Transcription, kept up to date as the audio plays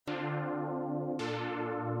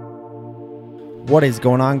What is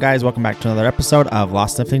going on, guys? Welcome back to another episode of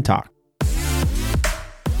Lost Lifting Talk.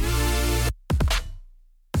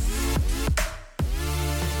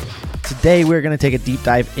 Today, we're going to take a deep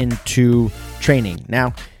dive into training.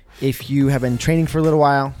 Now, if you have been training for a little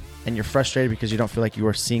while and you're frustrated because you don't feel like you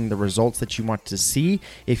are seeing the results that you want to see,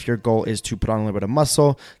 if your goal is to put on a little bit of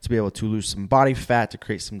muscle, to be able to lose some body fat, to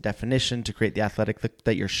create some definition, to create the athletic look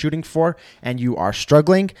that you're shooting for, and you are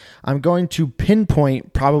struggling, I'm going to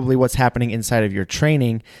pinpoint probably what's happening inside of your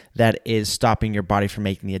training that is stopping your body from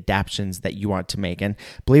making the adaptations that you want to make. And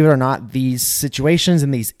believe it or not, these situations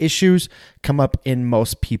and these issues come up in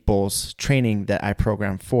most people's training that I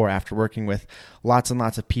program for. After working with lots and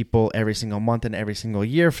lots of people every single month and every single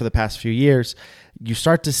year for the past few years, you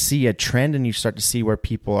start to see a trend and you start to see where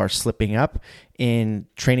people are slipping up in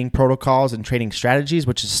training protocols and training strategies,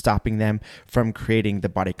 which is stopping them from creating the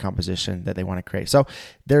body composition that they want to create. So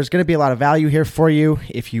there's going to be a lot of value here for you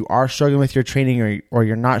if you are struggling with your training or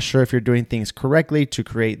you're not sure if you're doing things correctly to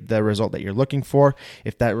create the result that you're looking for.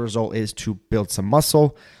 If that result is to build some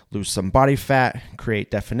muscle, lose some body fat,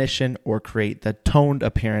 create definition, or create the toned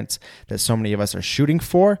appearance that so many of us are shooting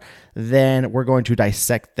for, then we're going to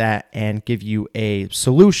dissect that and give you a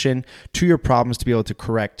solution to your problems to be able to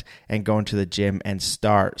correct and go into the gym and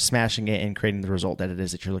start smashing it and creating the result that it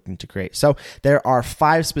is that you're looking to create. So there are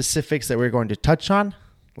 5 specifics that we're going to touch on.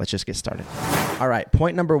 Let's just get started. All right,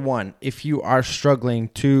 point number 1, if you are struggling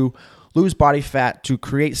to lose body fat, to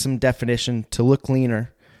create some definition, to look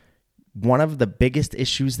leaner, one of the biggest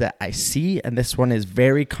issues that I see, and this one is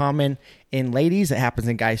very common in ladies, it happens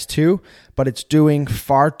in guys too, but it's doing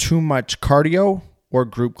far too much cardio or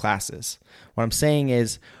group classes. What I'm saying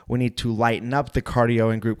is we need to lighten up the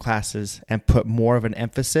cardio and group classes and put more of an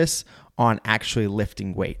emphasis on actually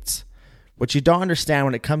lifting weights. What you don't understand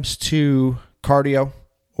when it comes to cardio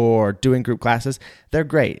or doing group classes, they're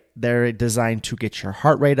great. They're designed to get your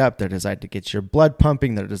heart rate up. They're designed to get your blood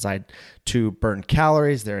pumping. They're designed to burn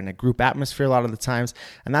calories. They're in a group atmosphere a lot of the times.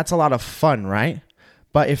 And that's a lot of fun, right?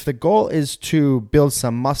 But if the goal is to build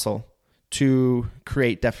some muscle, to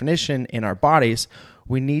create definition in our bodies,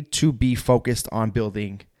 we need to be focused on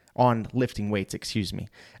lifting weights, And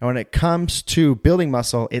when it comes to building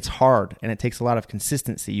muscle, it's hard and it takes a lot of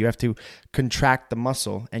consistency. You have to contract the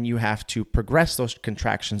muscle and you have to progress those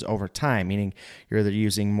contractions over time, meaning you're either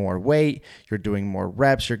using more weight, you're doing more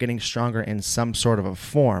reps, you're getting stronger in some sort of a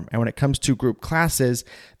form. And when it comes to group classes,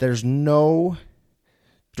 there's no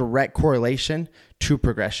direct correlation to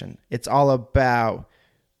progression. It's all about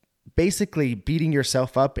basically beating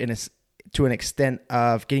yourself up to an extent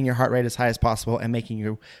of getting your heart rate as high as possible and making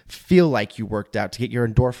you feel like you worked out, to get your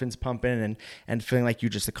endorphins pumping and feeling like you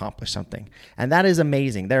just accomplished something. And that is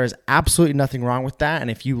amazing. There is absolutely nothing wrong with that. And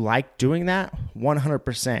if you like doing that,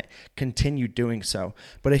 100% continue doing so.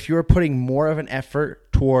 But if you're putting more of an effort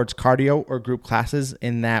towards cardio or group classes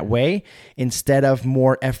in that way, instead of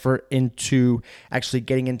more effort into actually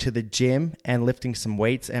getting into the gym and lifting some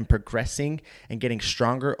weights and progressing and getting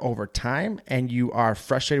stronger over time, and you are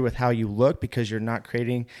frustrated with how you look because you're not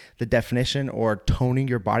creating the definition or toning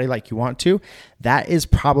your body like you want to, that is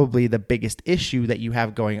probably the biggest issue that you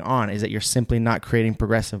have going on, is that you're simply not creating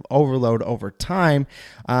progressive overload over time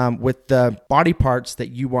with the body parts that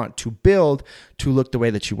you want to build to look the way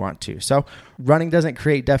that you want to. So running doesn't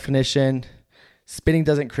create definition. Spinning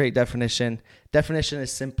doesn't create definition. Definition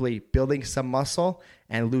is simply building some muscle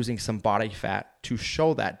and losing some body fat to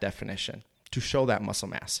show that definition, to show that muscle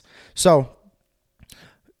mass. So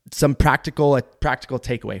some practical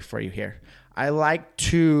takeaway for you here. I like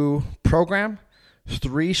to program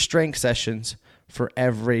 3 strength sessions for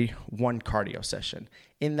every 1 cardio session,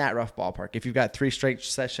 in that rough ballpark. If you've got 3 strength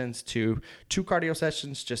sessions to 2 cardio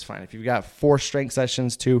sessions, just fine. If you've got 4 strength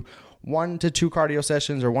sessions to 1 to 2 cardio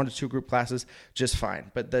sessions or 1 to 2 group classes, just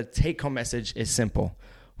fine. But the take-home message is simple.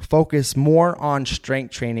 Focus more on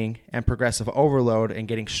strength training and progressive overload and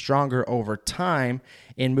getting stronger over time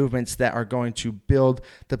in movements that are going to build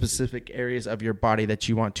the specific areas of your body that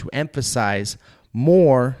you want to emphasize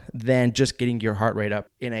more than just getting your heart rate up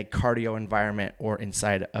in a cardio environment or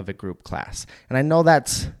inside of a group class. And I know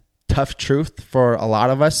that's tough truth for a lot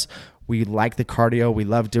of us. We like the cardio. We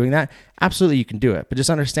love doing that. Absolutely, you can do it. But just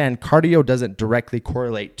understand, cardio doesn't directly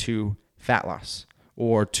correlate to fat loss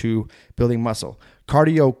or to building muscle.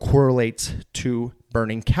 Cardio correlates to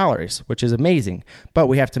burning calories, which is amazing. But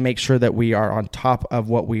we have to make sure that we are on top of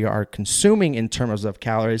what we are consuming in terms of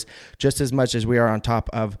calories, just as much as we are on top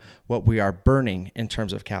of what we are burning in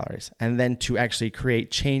terms of calories. And then to actually create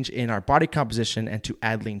change in our body composition and to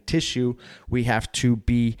add lean tissue, we have to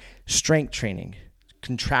be strength training,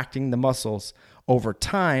 contracting the muscles over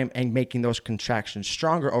time and making those contractions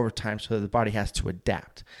stronger over time so that the body has to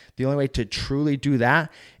adapt. The only way to truly do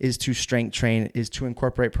that is to strength train, is to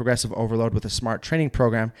incorporate progressive overload with a smart training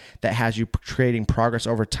program that has you creating progress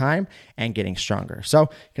over time and getting stronger. So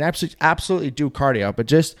you can absolutely do cardio, but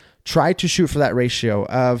just try to shoot for that ratio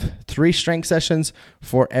of 3 strength sessions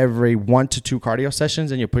for every 1 to 2 cardio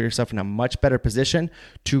sessions, and you'll put yourself in a much better position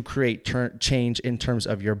to create change in terms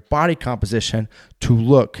of your body composition to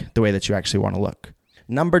look the way that you actually want to look.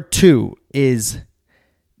 Number 2 is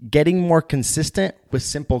getting more consistent with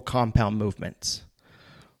simple compound movements.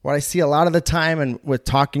 What I see a lot of the time, and with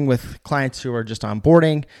talking with clients who are just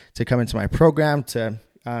onboarding to come into my program to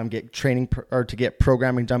get training or to get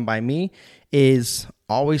programming done by me, is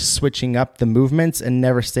always switching up the movements and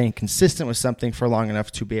never staying consistent with something for long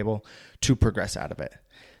enough to be able to progress out of it.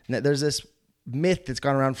 And there's this myth that's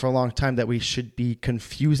gone around for a long time that we should be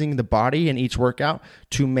confusing the body in each workout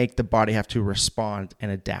to make the body have to respond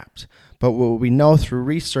and adapt. But what we know through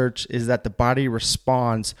research is that the body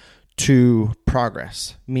responds to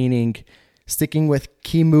progress, meaning sticking with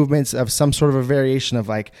key movements of some sort of a variation of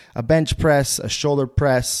like a bench press, a shoulder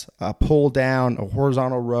press, a pull down, a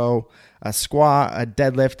horizontal row, a squat, a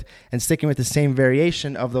deadlift, and sticking with the same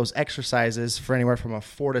variation of those exercises for anywhere from a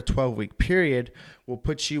 4 to 12 week period will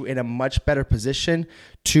put you in a much better position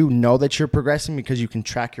to know that you're progressing, because you can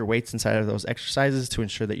track your weights inside of those exercises to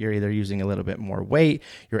ensure that you're either using a little bit more weight,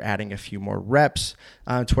 you're adding a few more reps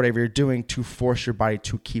to whatever you're doing to force your body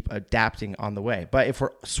to keep adapting on the way. But if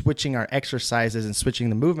we're switching our exercises and switching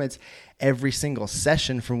the movements every single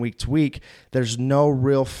session from week to week, there's no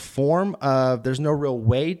real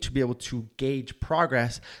way to be able to gauge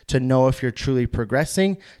progress, to know if you're truly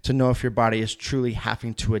progressing, to know if your body is truly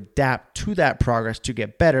having to adapt to that progress to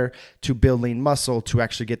get better, to build lean muscle, to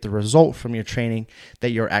actually get the result from your training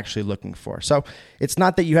that you're actually looking for. So it's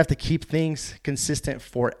not that you have to keep things consistent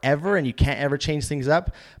forever and you can't ever change things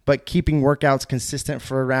up, but keeping workouts consistent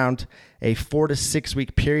for around a 4 to 6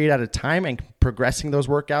 week period at a time and progressing those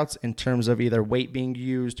workouts in terms of either weight being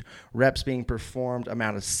used, reps being performed,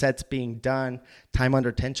 amount of sets being done, time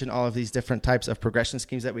under tension, all of these different types of progression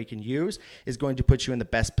schemes that we can use is going to put you in the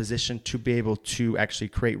best position to be able to actually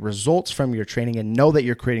create results from your training and know that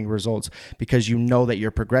you're creating results, because you know that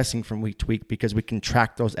you're progressing from week to week, because we can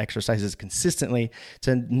track those exercises consistently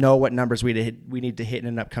to know what numbers we need to hit in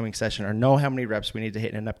an upcoming session, or know how many reps we need to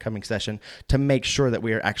hit in an upcoming session to make sure that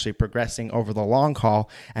we are actually progressing over the long haul,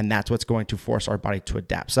 and that's what's going to force our body to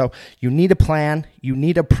adapt. So you need a plan, you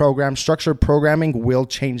need a program. Structured programming will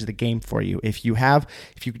change the game for you. If you have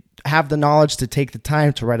the knowledge to take the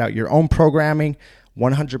time to write out your own programming,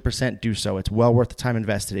 100% do so. It's well worth the time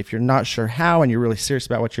invested. If you're not sure how and you're really serious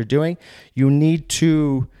about what you're doing, you need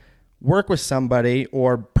to work with somebody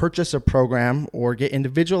or purchase a program or get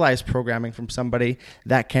individualized programming from somebody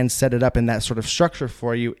that can set it up in that sort of structure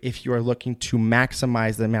for you if you are looking to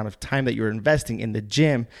maximize the amount of time that you're investing in the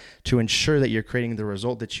gym to ensure that you're creating the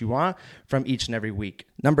result that you want from each and every week.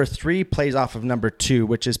 Number 3 plays off of number 2,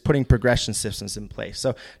 which is putting progression systems in place.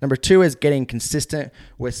 So number 2 is getting consistent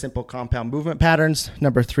with simple compound movement patterns.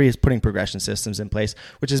 Number 3 is putting progression systems in place,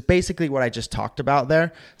 which is basically what I just talked about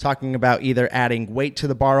there, talking about either adding weight to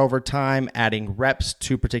the bar over time, adding reps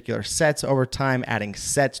to particular sets over time, adding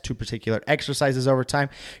sets to particular exercises over time.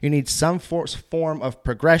 You need some form of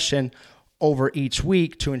progression over each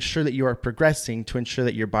week to ensure that you are progressing, to ensure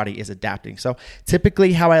that your body is adapting. So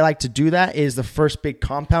typically how I like to do that is the first big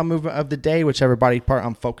compound movement of the day, whichever body part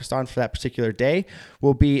I'm focused on for that particular day,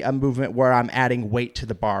 will be a movement where I'm adding weight to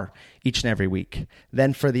the bar each and every week.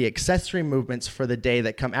 Then for the accessory movements for the day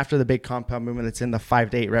that come after the big compound movement that's in the 5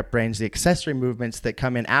 to 8 rep range, the accessory movements that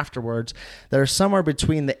come in afterwards that are somewhere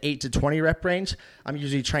between the 8 to 20 rep range, I'm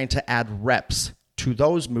usually trying to add reps to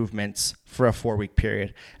those movements for a 4-week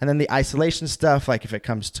period. And then the isolation stuff, like if it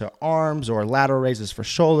comes to arms or lateral raises for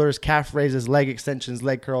shoulders, calf raises, leg extensions,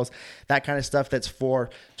 leg curls, that kind of stuff that's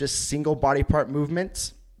for just single body part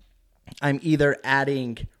movements, I'm either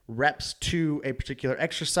adding reps to a particular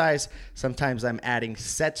exercise. Sometimes I'm adding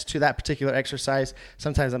sets to that particular exercise.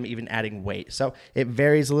 Sometimes I'm even adding weight. So it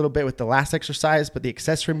varies a little bit with the last exercise, but the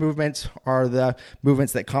accessory movements are the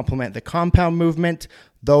movements that complement the compound movement.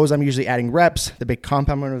 Those I'm usually adding reps. The big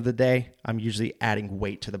compound movement of the day, I'm usually adding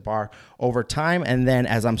weight to the bar over time. And then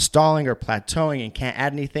as I'm stalling or plateauing and can't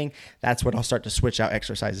add anything, that's when I'll start to switch out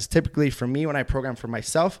exercises. Typically for me, when I program for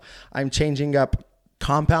myself, I'm changing up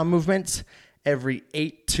compound movements Every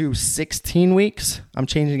 8 to 16 weeks, I'm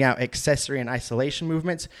changing out accessory and isolation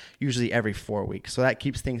movements, usually every 4 weeks. So that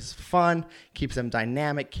keeps things fun, keeps them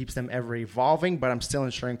dynamic, keeps them ever evolving, but I'm still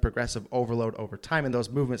ensuring progressive overload over time in those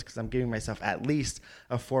movements because I'm giving myself at least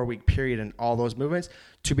a 4-week period in all those movements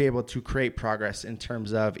to be able to create progress in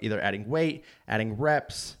terms of either adding weight, adding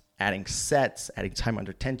reps, adding sets, adding time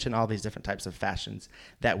under tension, all these different types of fashions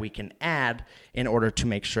that we can add in order to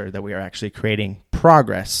make sure that we are actually creating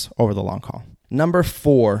progress over the long haul. Number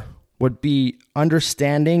 4 would be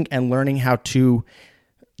understanding and learning how to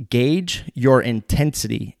gauge your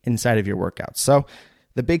intensity inside of your workouts. So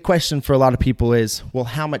the big question for a lot of people is, well,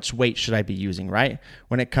 how much weight should I be using, right?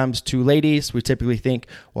 When it comes to ladies, we typically think,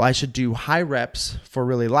 well, I should do high reps for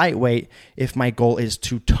really lightweight if my goal is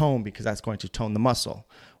to tone because that's going to tone the muscle.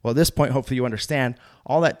 Well, at this point, hopefully you understand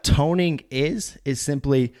all that toning is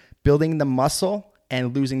simply building the muscle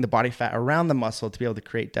and losing the body fat around the muscle to be able to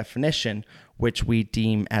create definition, which we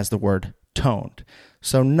deem as the word toned.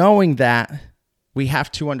 So knowing that, we have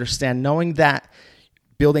to understand, knowing that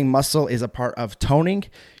building muscle is a part of toning,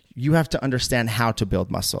 you have to understand how to build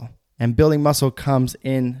muscle. And building muscle comes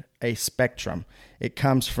in a spectrum. It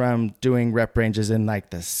comes from doing rep ranges in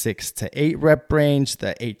like the 6 to 8 rep range,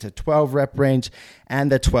 the 8 to 12 rep range,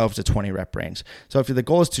 and the 12 to 20 rep range. So if the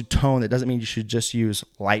goal is to tone, that doesn't mean you should just use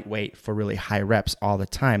lightweight for really high reps all the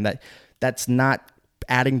time. That's not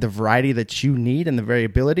adding the variety that you need and the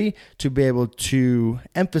variability to be able to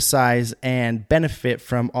emphasize and benefit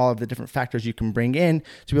from all of the different factors you can bring in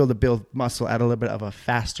to be able to build muscle at a little bit of a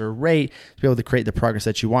faster rate to be able to create the progress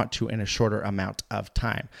that you want to in a shorter amount of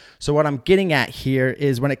time. So what I'm getting at here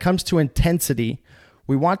is when it comes to intensity,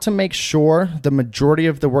 we want to make sure the majority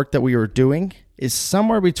of the work that we are doing is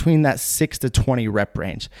somewhere between that 6 to 20 rep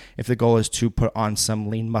range if the goal is to put on some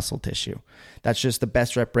lean muscle tissue. That's just the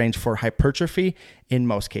best rep range for hypertrophy in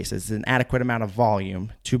most cases. It's an adequate amount of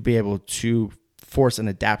volume to be able to force an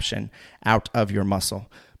adaptation out of your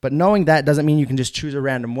muscle. But knowing that doesn't mean you can just choose a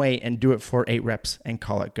random weight and do it for 8 reps and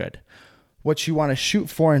call it good. What you want to shoot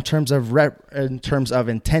for in terms of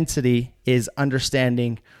intensity is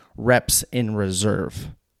understanding reps in reserve.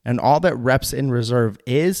 And all that reps in reserve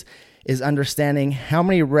is understanding how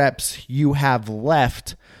many reps you have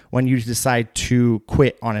left when you decide to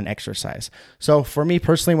quit on an exercise. So for me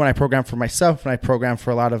personally, when I program for myself, and I program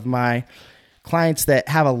for a lot of my clients that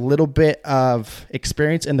have a little bit of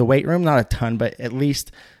experience in the weight room, not a ton, but at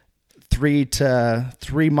least 3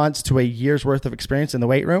 months to a year's worth of experience in the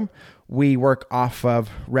weight room, we work off of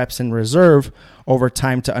reps in reserve over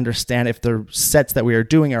time to understand if the sets that we are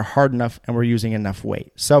doing are hard enough and we're using enough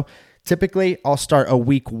weight. So typically, I'll start a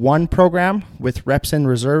week 1 program with reps in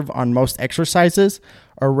reserve on most exercises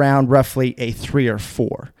around roughly a 3 or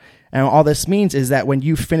 4. And all this means is that when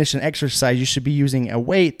you finish an exercise, you should be using a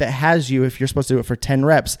weight that has you, if you're supposed to do it for 10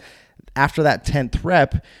 reps, after that 10th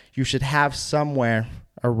rep, you should have somewhere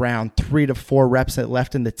around 3 to 4 reps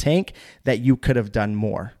left in the tank that you could have done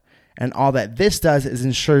more. And all that this does is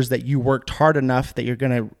ensures that you worked hard enough that you're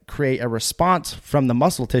going to create a response from the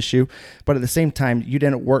muscle tissue, but at the same time, you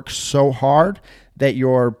didn't work so hard that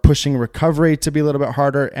you're pushing recovery to be a little bit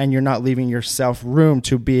harder and you're not leaving yourself room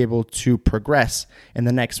to be able to progress in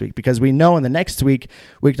the next week. Because we know in the next week,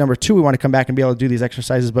 week number 2, we want to come back and be able to do these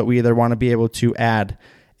exercises, but we either want to be able to add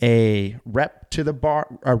a rep to the bar,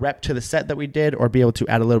 a rep to the set that we did, or be able to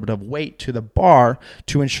add a little bit of weight to the bar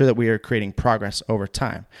to ensure that we are creating progress over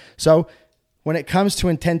time. So when it comes to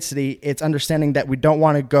intensity, it's understanding that we don't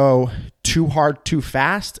want to go too hard, too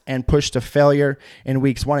fast and push to failure in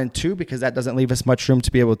weeks 1 and 2 because that doesn't leave us much room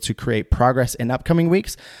to be able to create progress in upcoming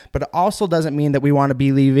weeks. But it also doesn't mean that we want to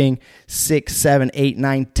be leaving 6, 7, 8,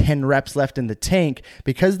 9, 10 reps left in the tank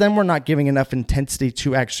because then we're not giving enough intensity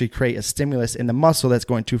to actually create a stimulus in the muscle that's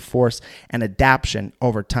going to force an adaptation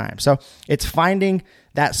over time. So it's finding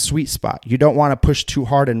that sweet spot. You don't want to push too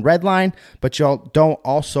hard in red line, but you don't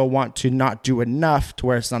also want to not do enough to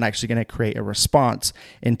where it's not actually going to create a response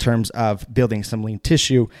in terms of building some lean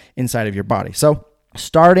tissue inside of your body. So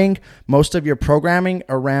starting most of your programming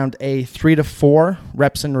around a 3 to 4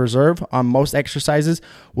 reps in reserve on most exercises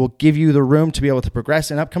will give you the room to be able to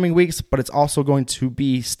progress in upcoming weeks, but it's also going to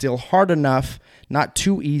be still hard enough, not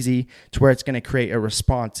too easy, to where it's going to create a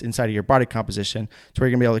response inside of your body composition to where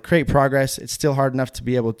you're going to be able to create progress. It's still hard enough to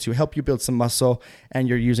be able to help you build some muscle, and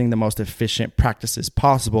you're using the most efficient practices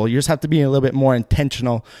possible. You just have to be a little bit more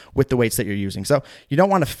intentional with the weights that you're using. So you don't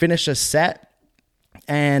want to finish a set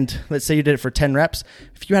and let's say you did it for 10 reps.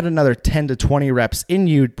 If you had another 10 to 20 reps in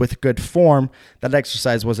you with good form, that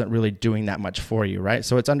exercise wasn't really doing that much for you, right?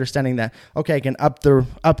 So it's understanding that, okay, I can up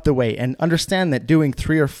the weight, and understand that leaving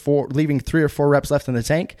 3 or 4 reps left in the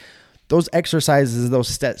tank, those exercises, those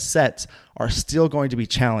sets are still going to be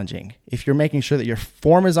challenging. If you're making sure that your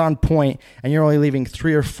form is on point and you're only leaving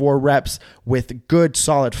 3 or 4 reps with good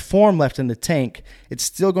solid form left in the tank, it's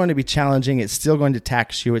still going to be challenging. It's still going to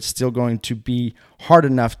tax you. It's still going to be hard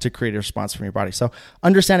enough to create a response from your body. So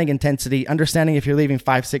understanding intensity, understanding if you're leaving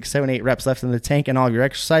 5, 6, 7, 8 reps left in the tank and all of your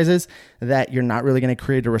exercises, that you're not really going to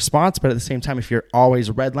create a response. But at the same time, if you're always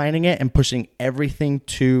redlining it and pushing everything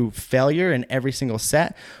to failure in every single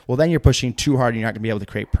set, well, then you're pushing too hard and you're not going to be able to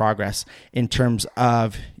create progress in terms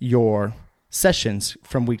of your sessions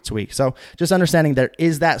from week to week. So just understanding there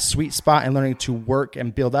is that sweet spot and learning to work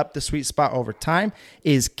and build up the sweet spot over time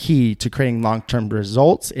is key to creating long-term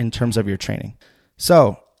results in terms of your training.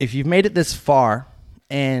 So if you've made it this far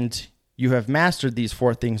and you have mastered these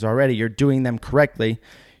 4 things already, you're doing them correctly,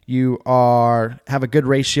 you have a good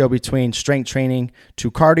ratio between strength training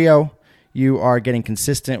to cardio, you are getting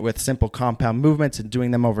consistent with simple compound movements and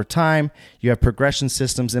doing them over time, you have progression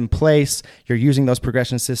systems in place, you're using those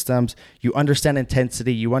progression systems, you understand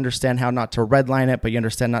intensity, you understand how not to redline it, but you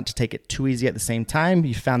understand not to take it too easy at the same time.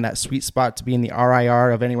 You found that sweet spot to be in the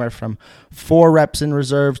RIR of anywhere from 4 reps in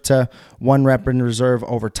reserve to 1 rep in reserve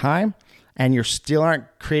over time, and you still aren't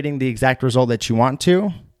creating the exact result that you want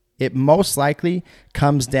to. It most likely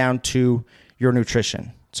comes down to your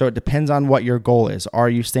nutrition. So it depends on what your goal is. Are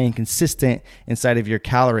you staying consistent inside of your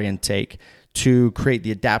calorie intake to create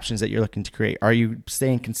the adaptions that you're looking to create? Are you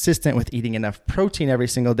staying consistent with eating enough protein every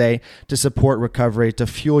single day to support recovery, to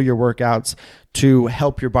fuel your workouts, to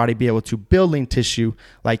help your body be able to build lean tissue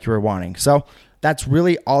like you were wanting? So that's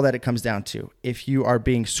really all that it comes down to. If you are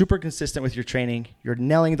being super consistent with your training, you're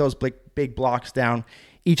nailing those big blocks down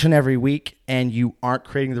each and every week, and you aren't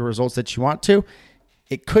creating the results that you want to,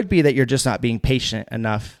 it could be that you're just not being patient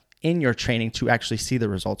enough in your training to actually see the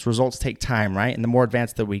results. Results take time, right? And the more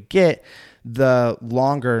advanced that we get, the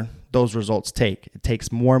longer those results take. It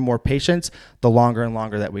takes more and more patience the longer and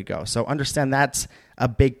longer that we go. So understand that's a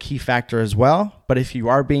big key factor as well. But if you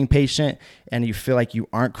are being patient and you feel like you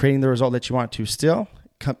aren't creating the result that you want to still,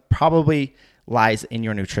 probably lies in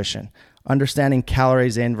your nutrition. Understanding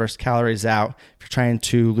calories in versus calories out. If you're trying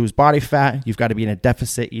to lose body fat, you've got to be in a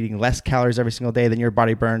deficit, eating less calories every single day than your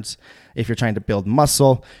body burns. If you're trying to build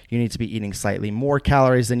muscle, you need to be eating slightly more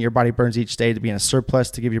calories than your body burns each day to be in a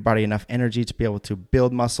surplus, to give your body enough energy to be able to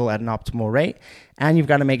build muscle at an optimal rate. And you've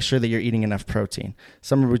got to make sure that you're eating enough protein.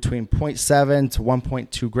 Somewhere between 0.7 to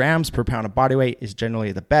 1.2 grams per pound of body weight is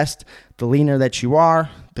generally the best. The leaner that you are,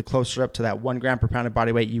 the closer up to that 1 gram per pound of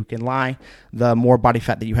body weight you can lie. The more body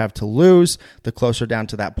fat that you have to lose, the closer down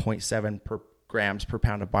to that 0.7 grams per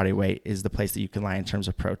pound of body weight is the place that you can lie in terms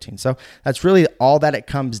of protein. So that's really all that it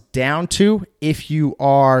comes down to if you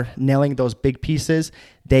are nailing those big pieces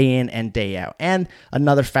day in and day out. And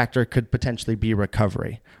another factor could potentially be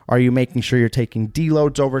recovery. Are you making sure you're taking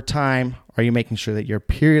deloads over time? Are you making sure that you're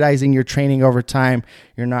periodizing your training over time?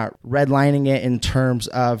 You're not redlining it in terms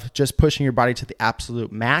of just pushing your body to the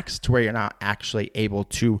absolute max to where you're not actually able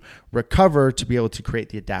to recover to be able to create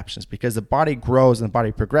the adaptations, because the body grows and the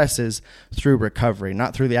body progresses through recovery,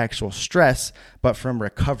 not through the actual stress, but from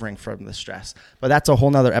recovering from the stress. But that's a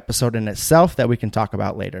whole nother episode in itself that we can talk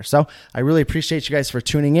about later. So I really appreciate you guys for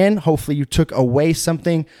tuning in. Hopefully you took away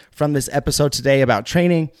something from this episode today about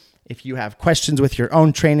training. If you have questions with your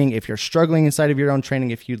own training, if you're struggling inside of your own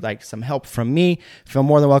training, if you'd like some help from me, feel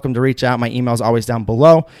more than welcome to reach out. My email is always down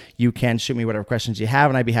below. You can shoot me whatever questions you have,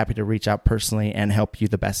 and I'd be happy to reach out personally and help you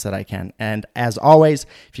the best that I can. And as always,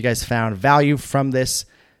 if you guys found value from this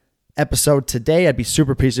episode today, I'd be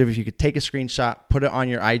super appreciative if you could take a screenshot, put it on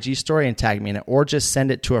your IG story and tag me in it, or just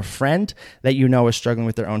send it to a friend that you know is struggling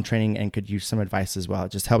with their own training and could use some advice as well.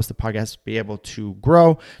 It just helps the podcast be able to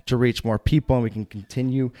grow, to reach more people, and we can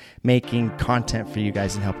continue making content for you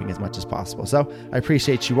guys and helping as much as possible. So I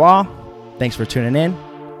appreciate you all. Thanks for tuning in.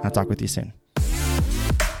 I'll talk with you soon.